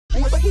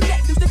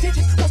is the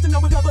digit. Plus to know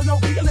it double, no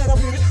we can let them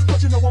hit it.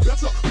 But you know I'm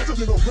better. It's a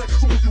nigga wreck.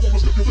 So if you wanna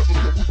step your best,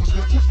 let's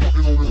get who's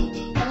fucking on it.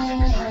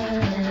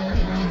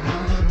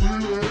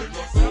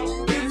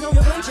 You know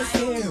your bunch is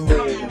here.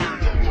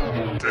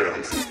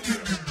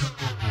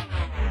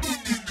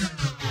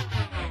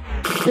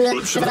 Club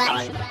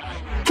Cheval.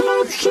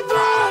 Club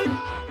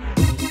Cheval.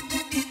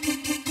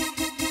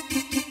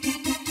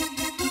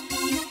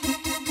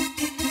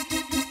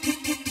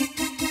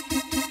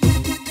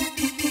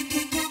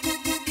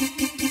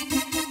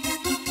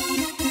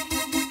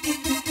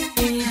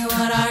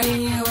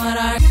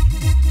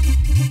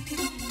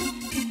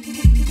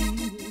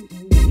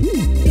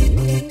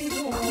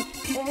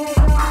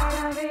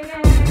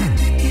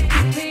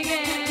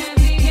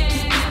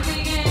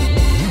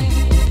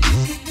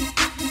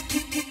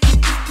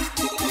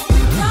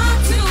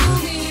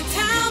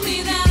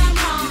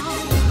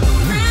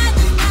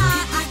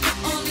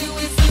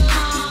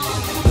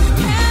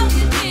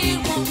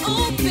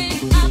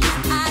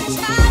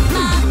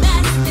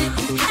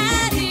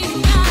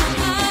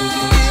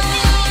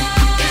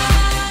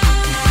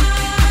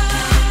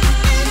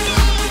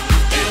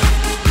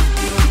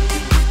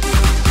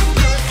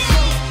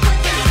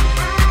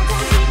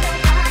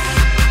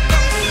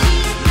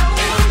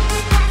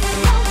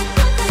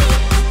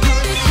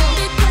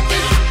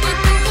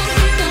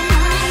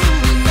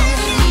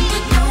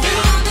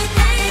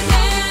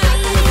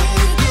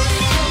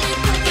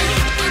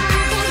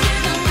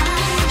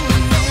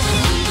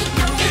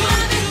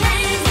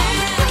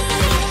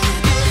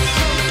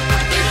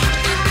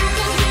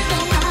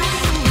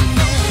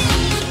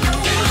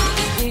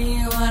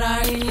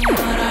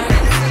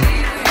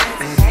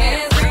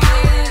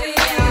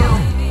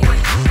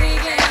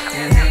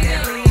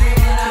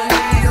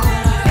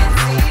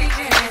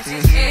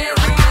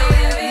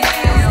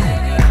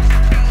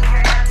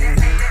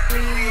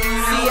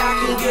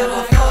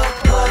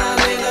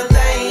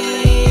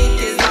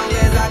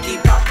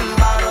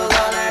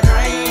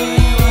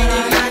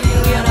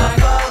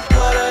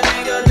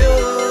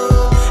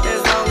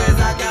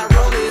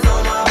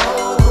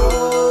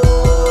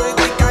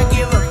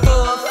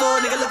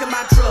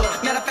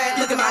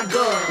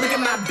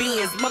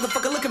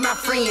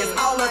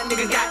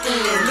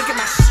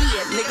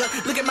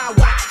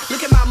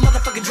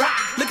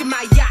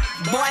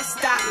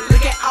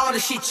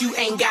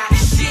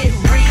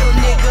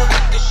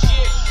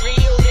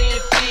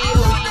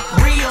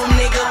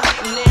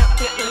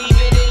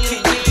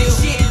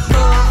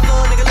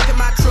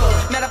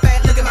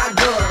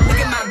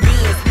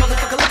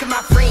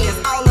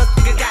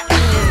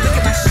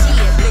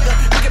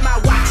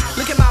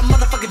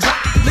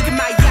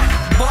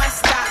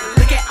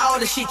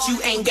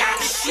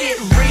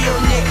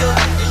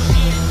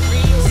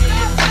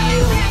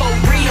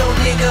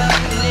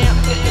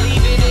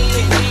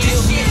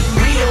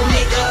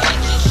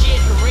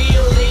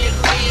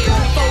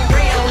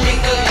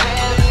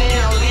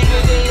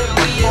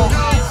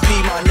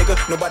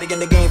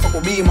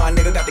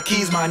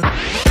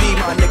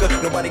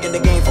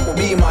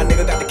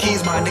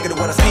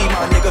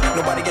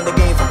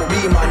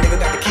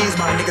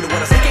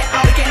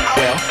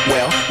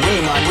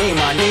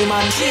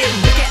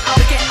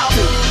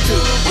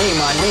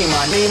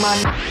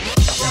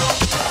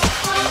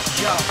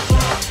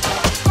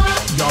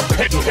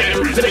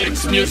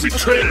 Music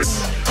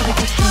trends.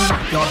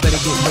 Y'all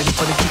better get ready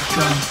for the kick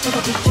drum.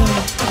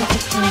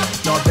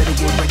 Y'all better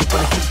get ready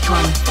for the kick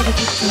drum.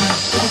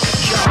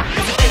 Yo,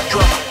 it's a kick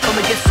drum. Come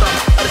and get some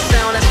of the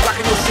sound that's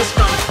rocking your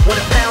system. When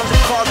it pounds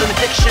and causes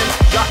addiction,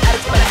 y'all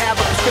addicts better have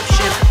a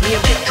prescription. Me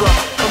and kick drum.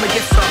 Come and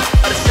get some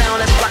of the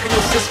sound that's rocking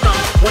your system.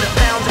 When it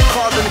pounds and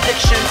causes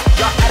addiction,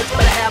 y'all addicts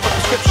better have a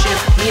prescription.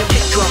 Me and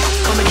kick drum.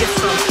 Come and get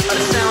some of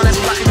the sound that's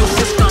rocking your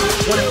system.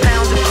 When it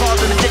pounds and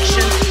causes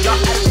addiction, y'all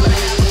addicts better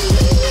have.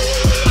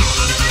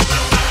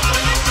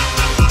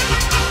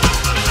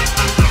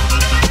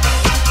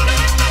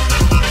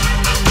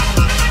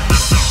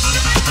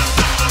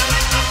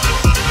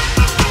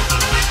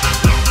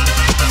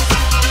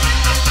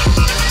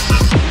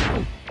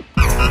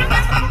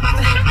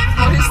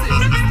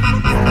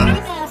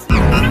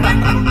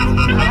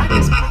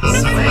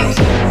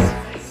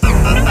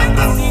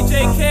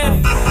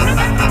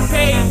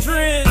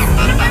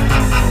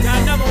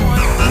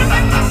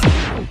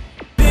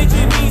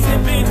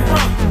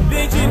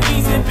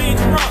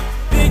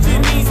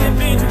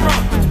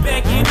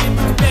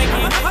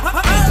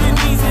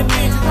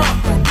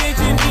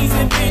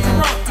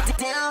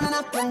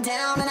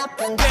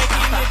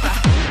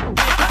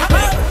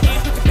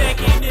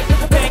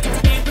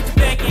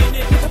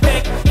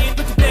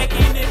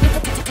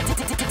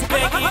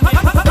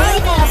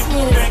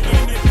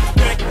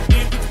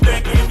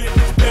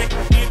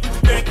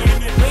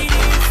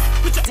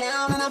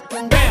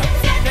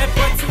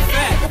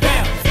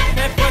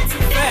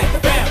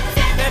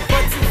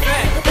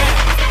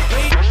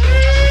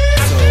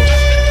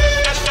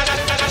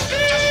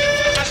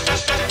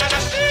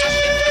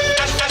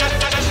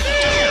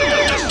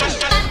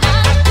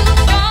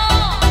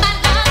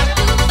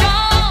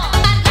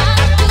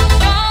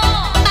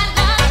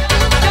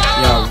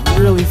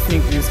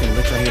 think you're just gonna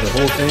let y'all hear the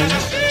whole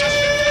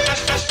thing?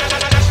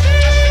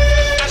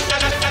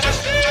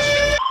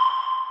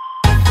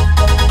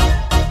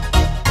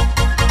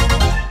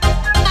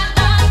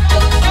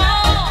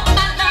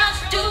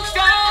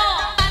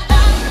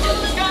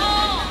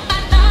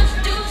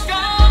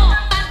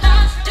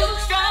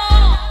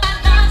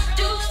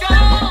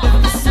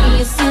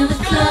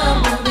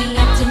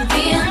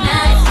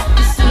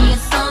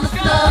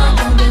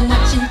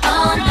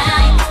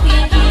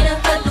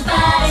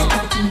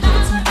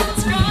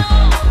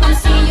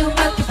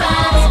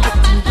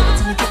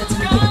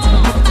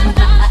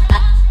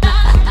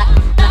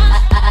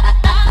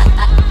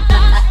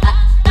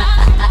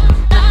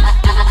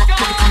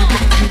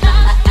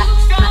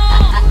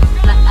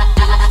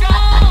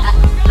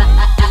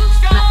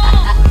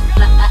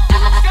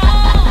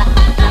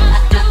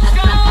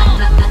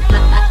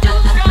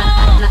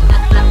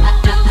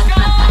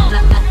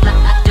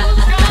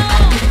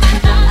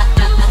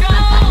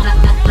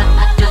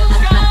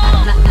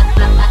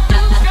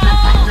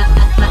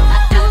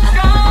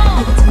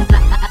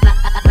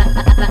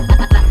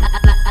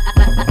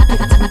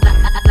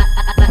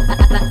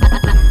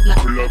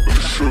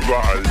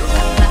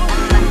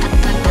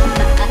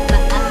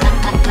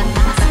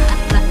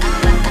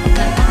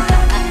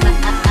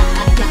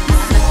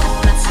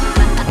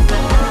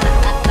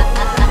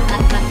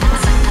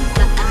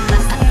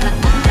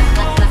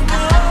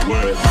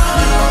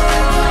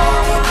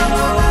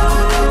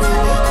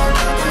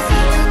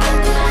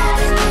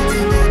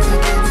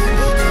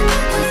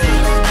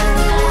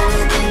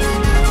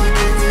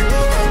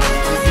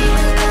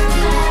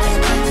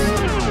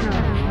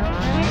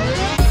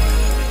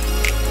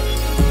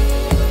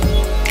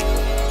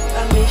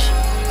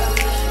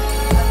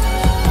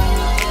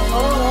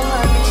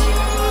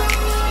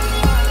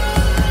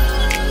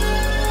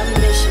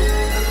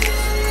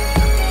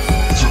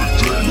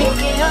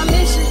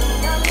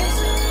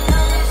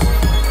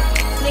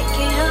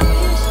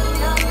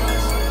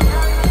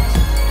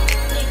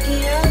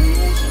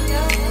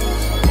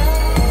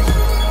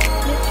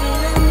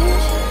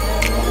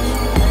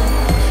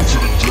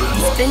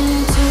 Been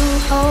 2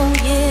 whole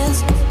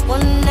years,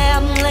 1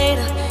 album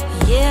later.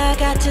 Yeah, I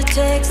got your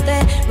text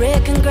that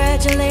read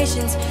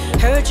congratulations.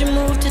 Heard you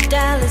moved to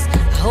Dallas,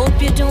 I hope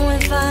you're doing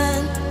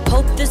fine.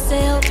 Hope this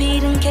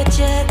LP didn't catch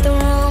you at the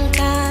wrong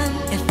time.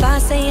 If I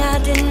say I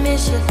didn't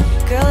miss you,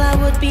 girl, I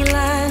would be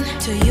lying.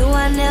 To you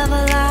I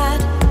never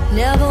lied,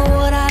 never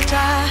would I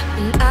try.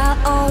 And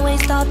I always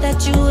thought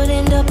that you would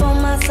end up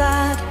on my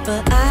side.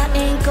 But I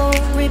ain't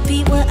gon'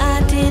 repeat what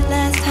I did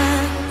last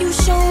time. You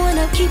showing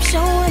up, keep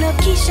showing up,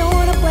 keep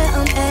showing up where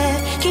I'm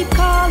at. Keep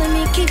calling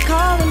me, keep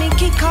calling me,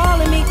 keep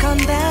calling me, come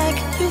back.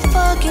 You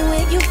fucking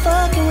with, you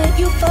fucking with,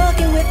 you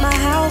fucking with my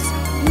house.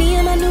 Me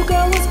and my new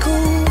girl was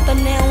cool, but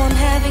now I'm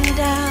having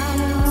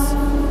doubts.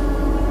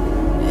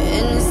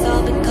 And it's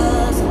all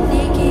because of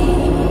Nikki.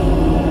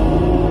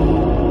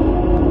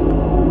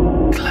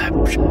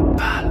 Club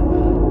Cheval.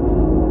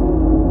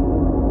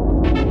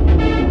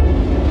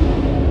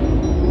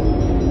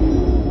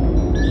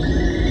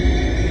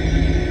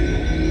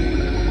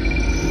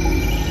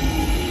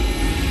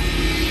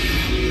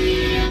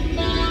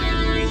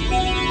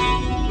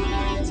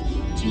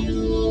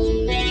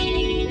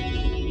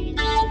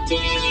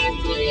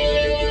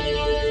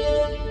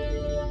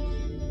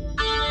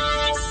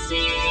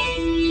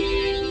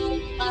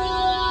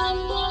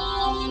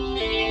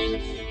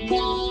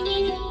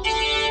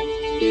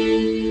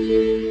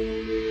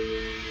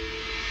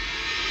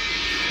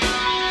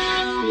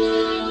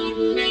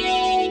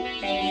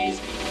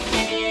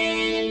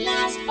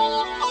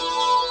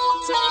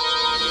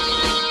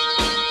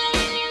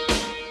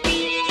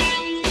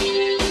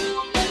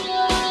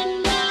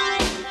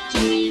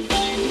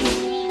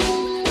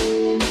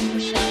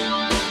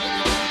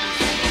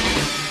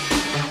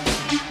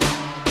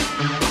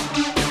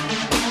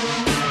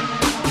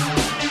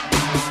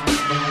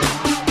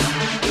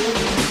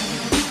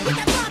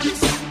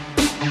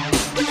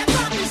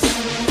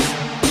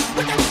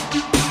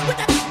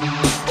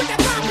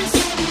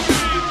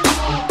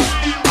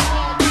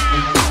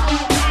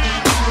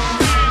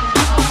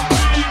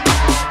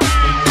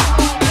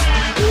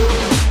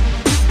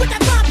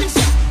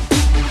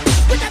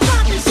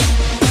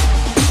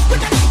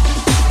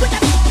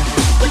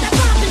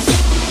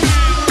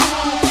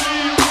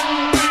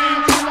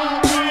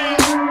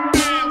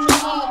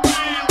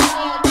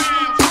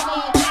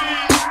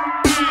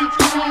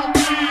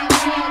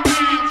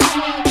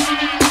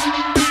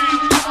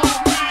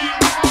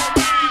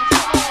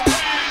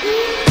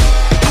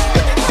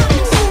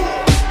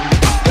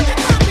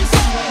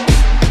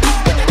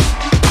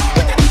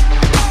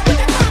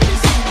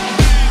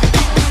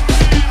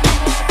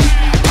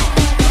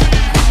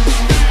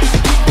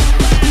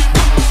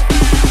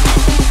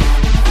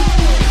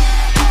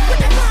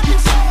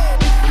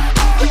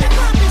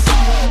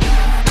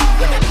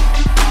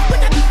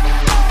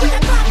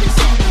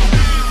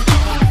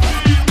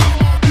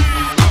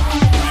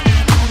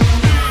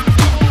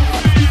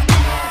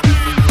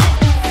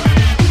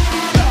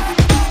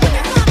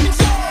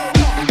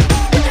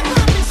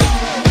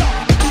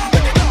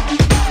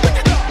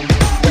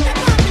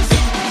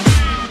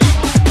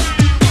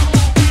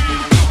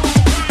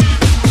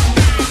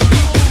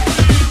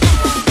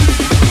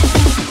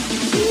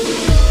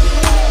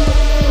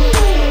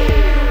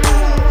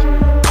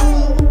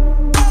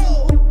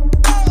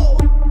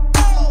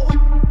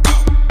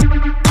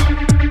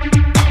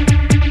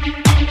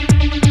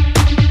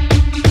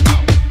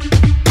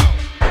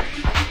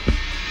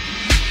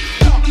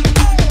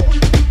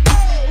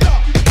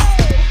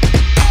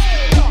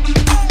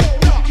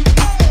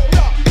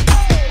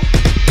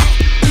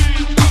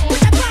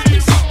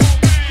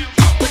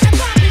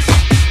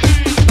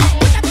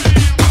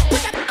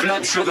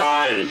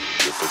 Cheval.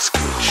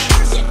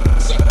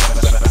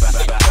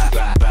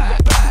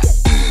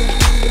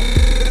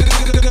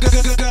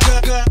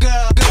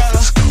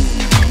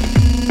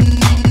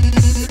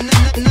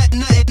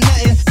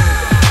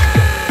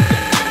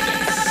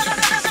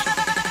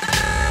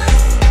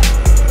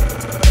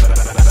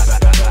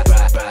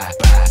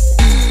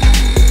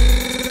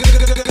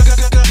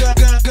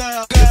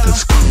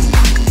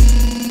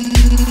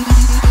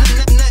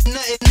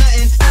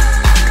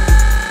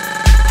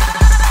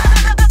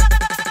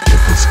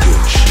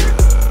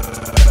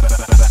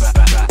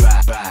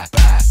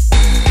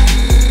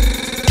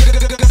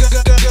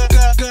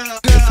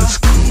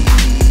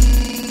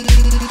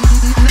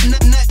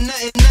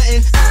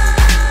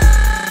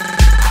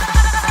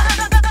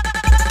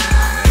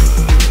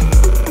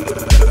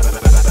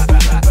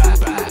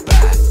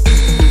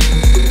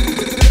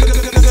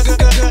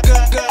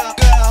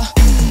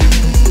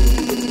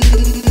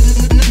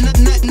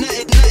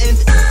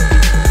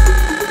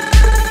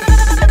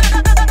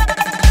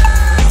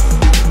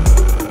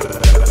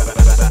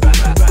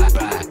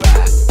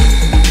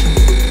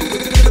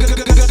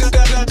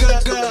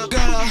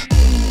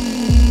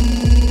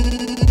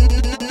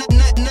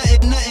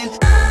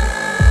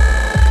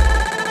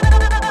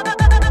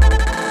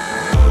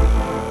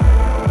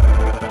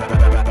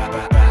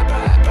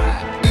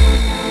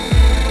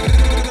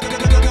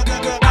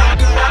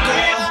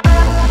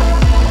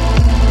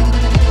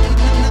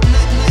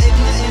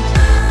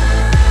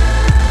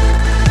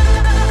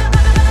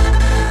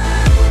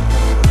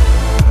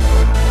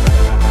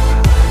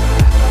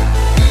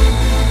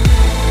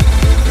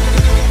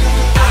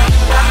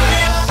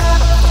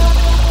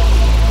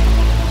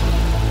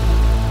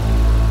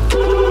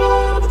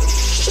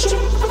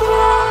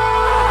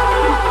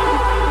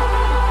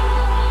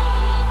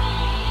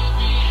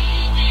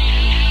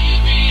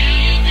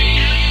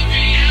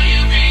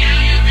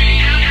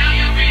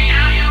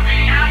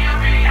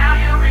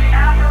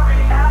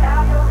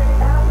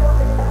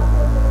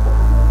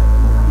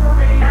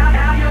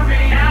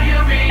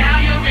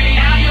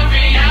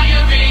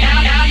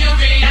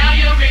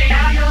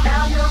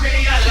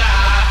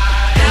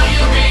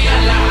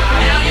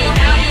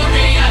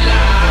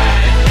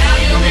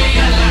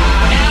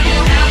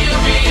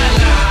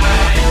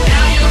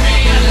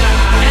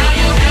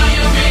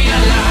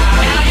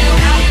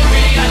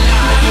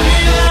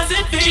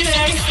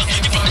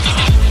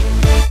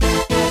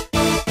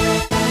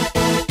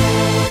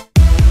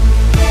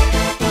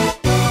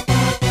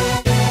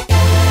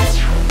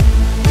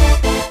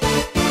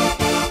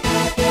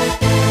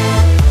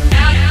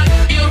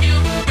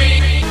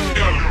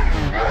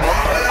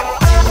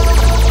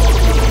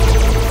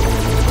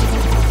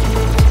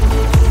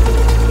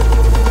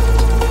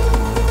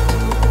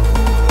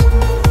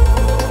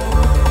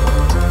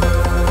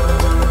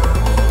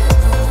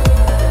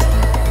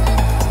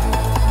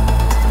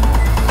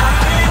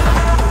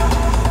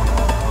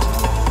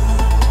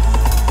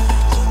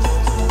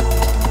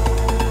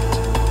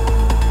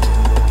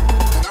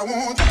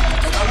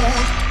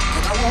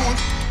 Get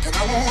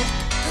out my head.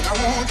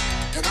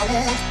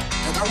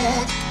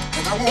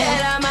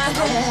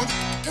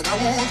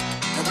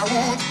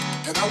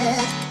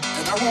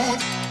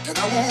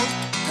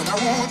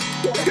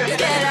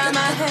 Get out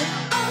my head.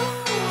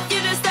 You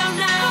just don't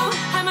know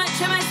how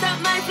much I messed up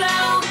my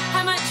flow.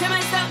 How much I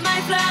messed up my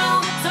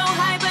flow. So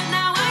high, but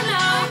now I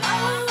know.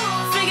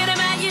 Figured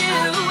about you,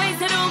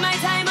 wasted all my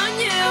time on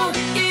you.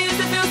 You used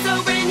to feel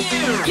so brand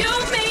new. You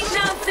mean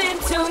nothing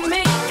to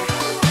me.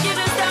 You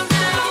just don't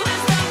know.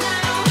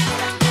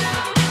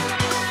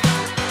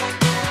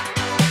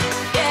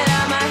 Get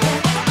out my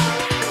head.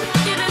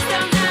 You just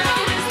don't know.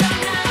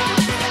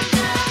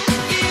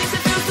 You used to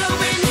feel so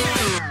brand new.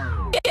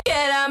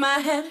 Get out my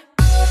head.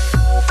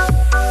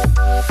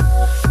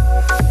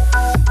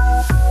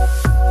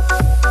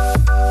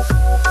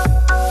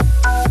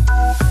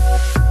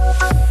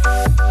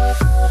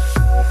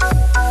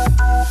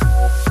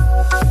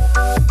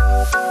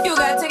 You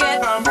got to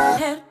get out my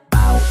head.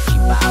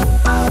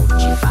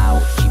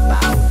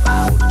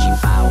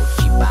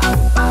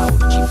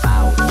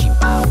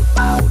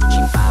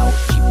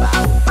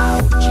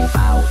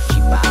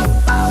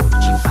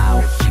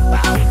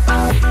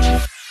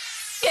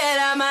 Get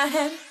out my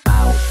head.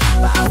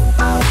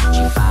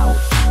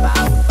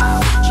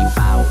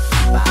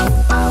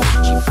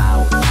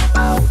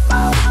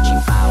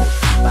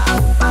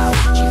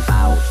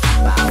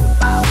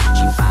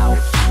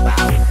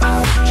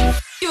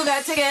 You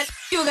got to get,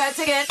 you got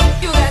to get,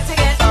 you got to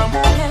get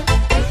head.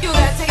 You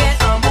got to get,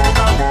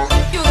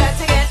 you got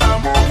to get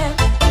head.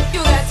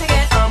 You got to get head. You got to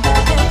get,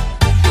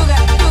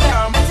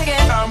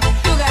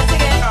 you got to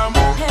get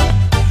head.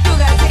 You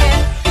got to get,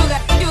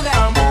 you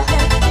got head.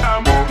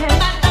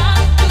 My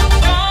love too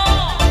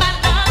strong, my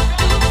love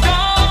too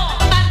strong,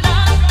 my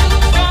love too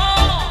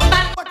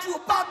strong. What you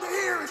about to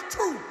hear is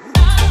true.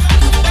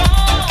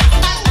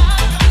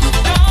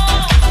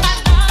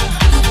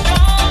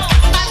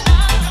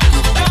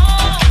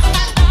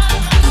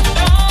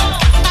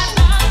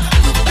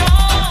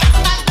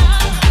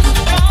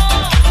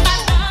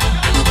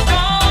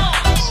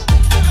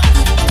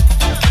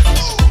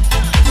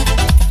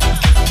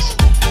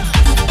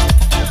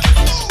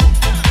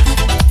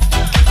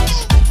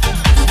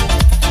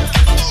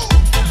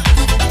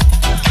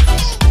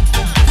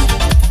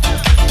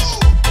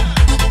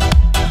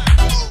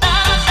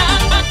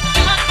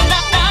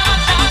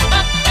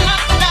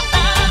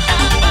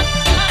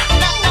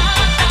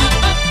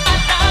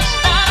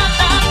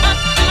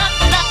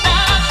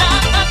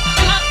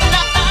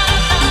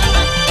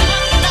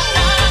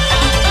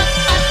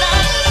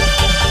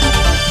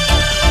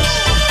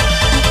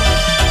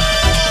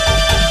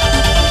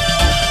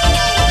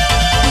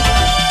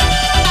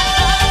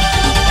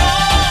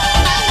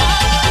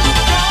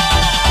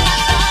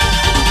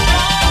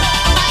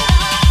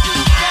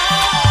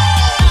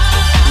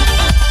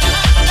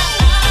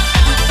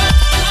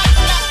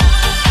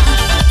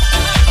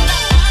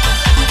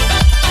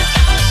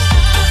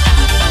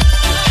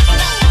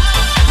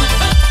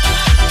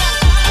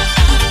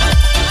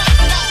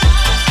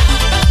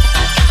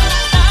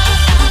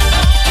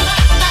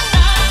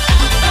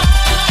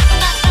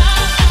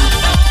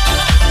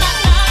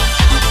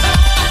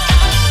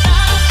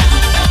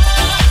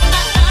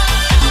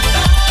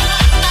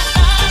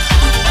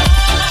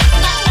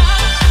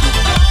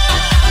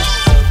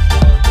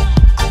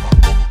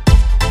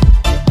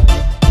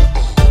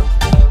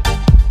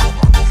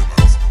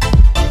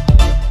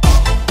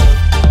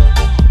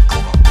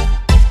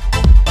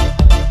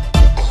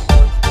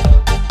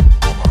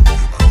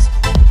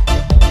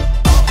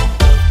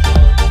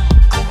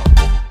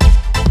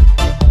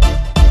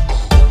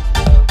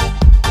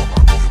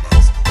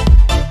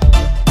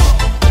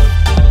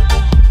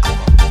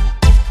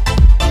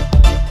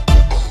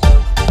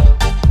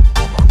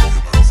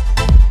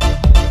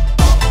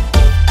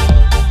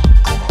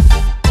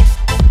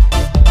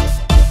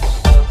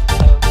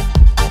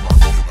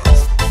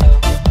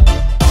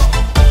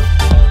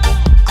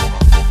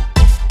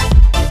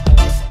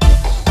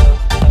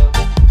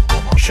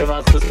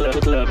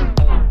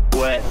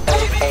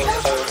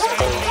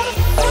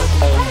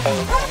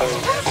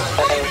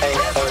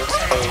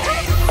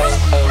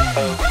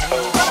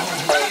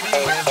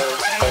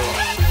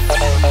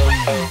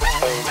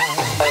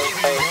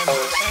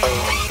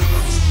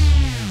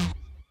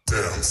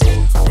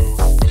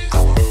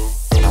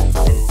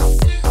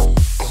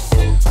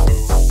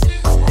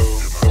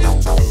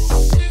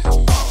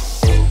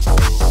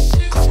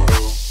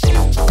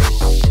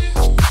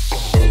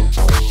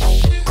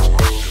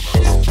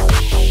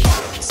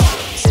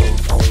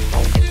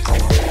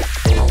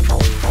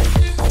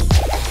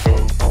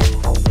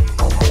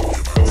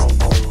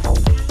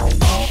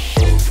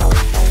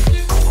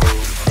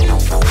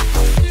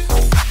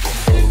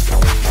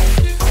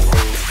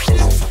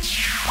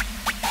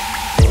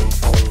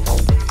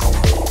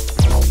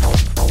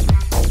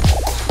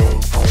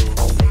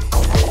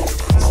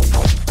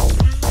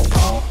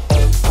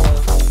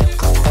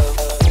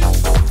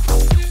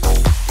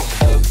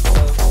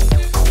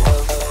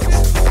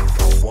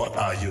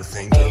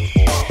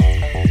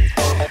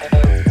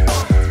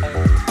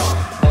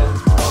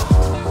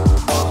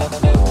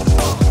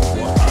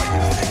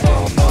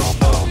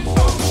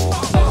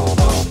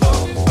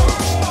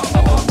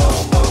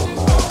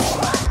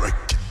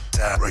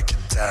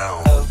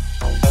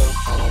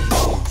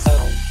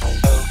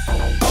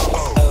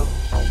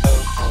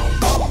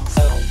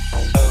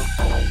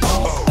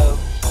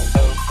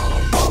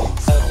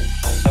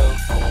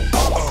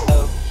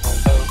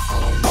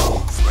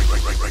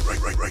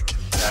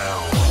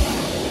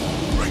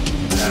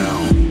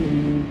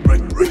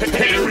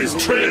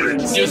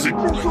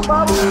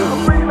 bottle,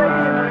 a pretty lady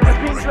in a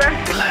pink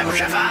dress. Club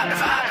Cheval.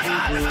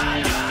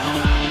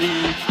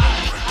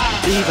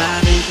 We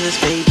vibing 'cause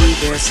baby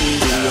girl, see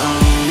we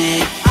own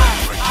it.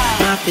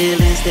 My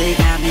feelings, they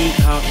got me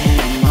caught in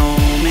a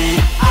moment.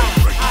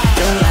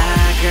 Don't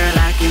lie, girl,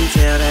 I can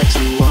tell that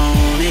you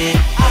want it.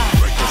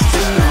 'Cause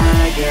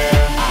tonight,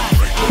 girl,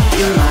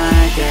 you're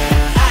my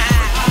girl.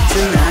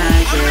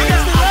 Tonight, girl,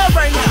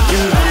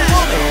 you're my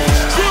girl.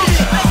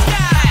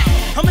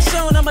 I'm a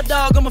son, I'm a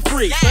dog, I'm a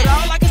freak. But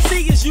all I can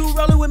see is you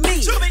rolling with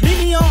me. Meet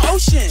me on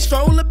Ocean,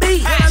 stroll a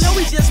beat. I know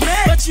we just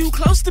met, but you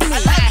close to me.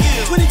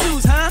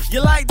 22s, huh?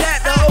 You like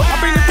that, though? I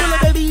bring the filler,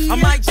 baby. I'm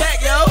Mike Jack,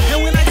 yo.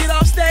 And when I get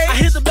off stage, I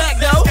hit the back,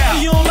 though.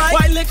 You don't like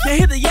white lick, then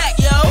hit the yak,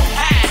 yo.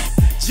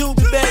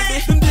 Juvie,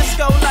 baby. Them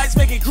disco lights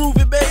make it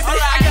groovy, baby.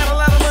 I got a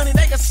lot of money,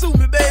 they can sue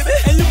me, baby.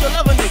 And you can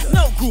love a nigga,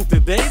 no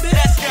groupie, baby.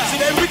 See,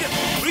 baby,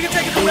 we can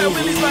take it to Red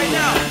Willie's right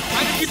now.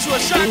 I can get you a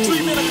shot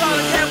treatment, a car,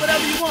 a cab,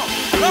 whatever you want.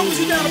 As long as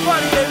you down to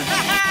party, baby.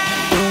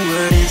 The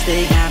words,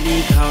 they got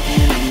me caught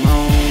in a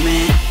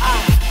moment.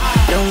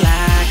 Don't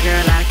lie,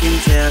 girl, I can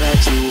tell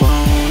that you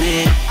want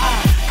it.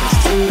 'Cause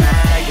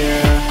tonight,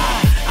 girl,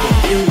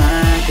 you're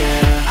my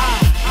girl.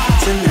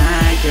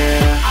 Tonight,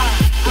 girl,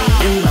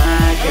 you're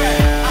my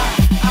girl.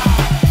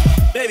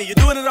 Baby, you're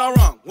doing it all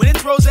wrong. When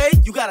it's rosé,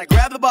 you gotta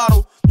grab the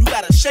bottle, you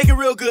gotta shake it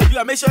real good, you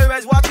gotta make sure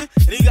everybody's watching,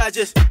 and then you gotta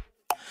just...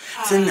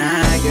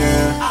 Tonight,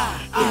 girl,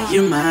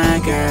 you're my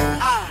girl.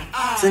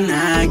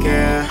 Tonight,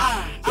 girl,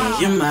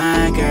 you're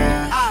my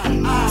girl.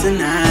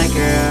 Tonight,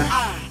 girl,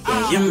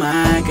 you're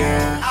my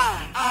girl.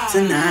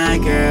 Tonight,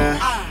 girl,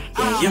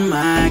 you're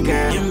my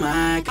girl. You're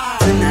my girl.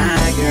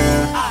 Tonight,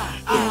 girl,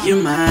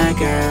 you're my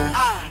girl.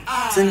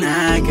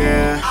 Tonight,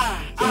 girl,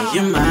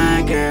 you're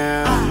my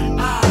girl.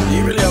 Do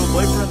you really have a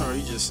boyfriend, or are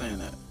you just saying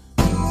that?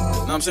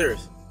 No, I'm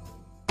serious.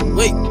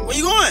 Wait, where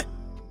you going?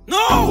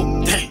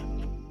 No! Dang.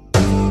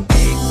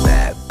 Big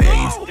fat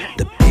bass,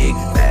 the big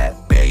fat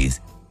bass,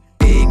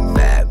 big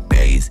fat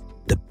bass,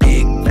 the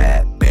big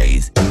fat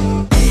bass,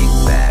 big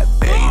fat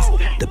bass,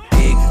 the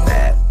big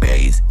fat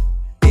bass,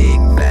 big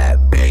fat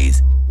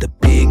bass, the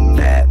big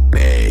fat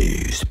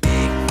bass,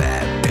 big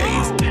fat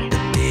bass, the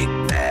big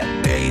fat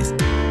bass,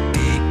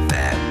 big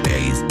fat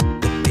bass,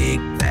 the big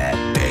fat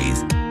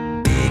bass,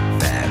 big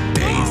fat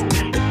bass,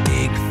 the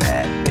big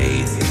fat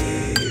bass.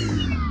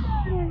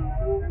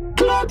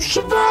 Club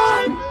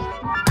Cheval.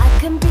 I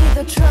can be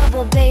the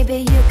trouble, baby,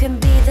 you can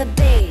be the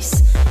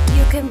bass.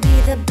 You can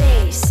be the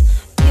bass.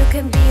 You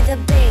can be the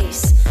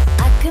bass.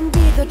 I can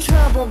be the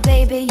trouble,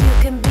 baby, you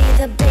can be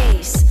the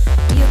bass.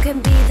 You can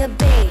be the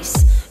bass.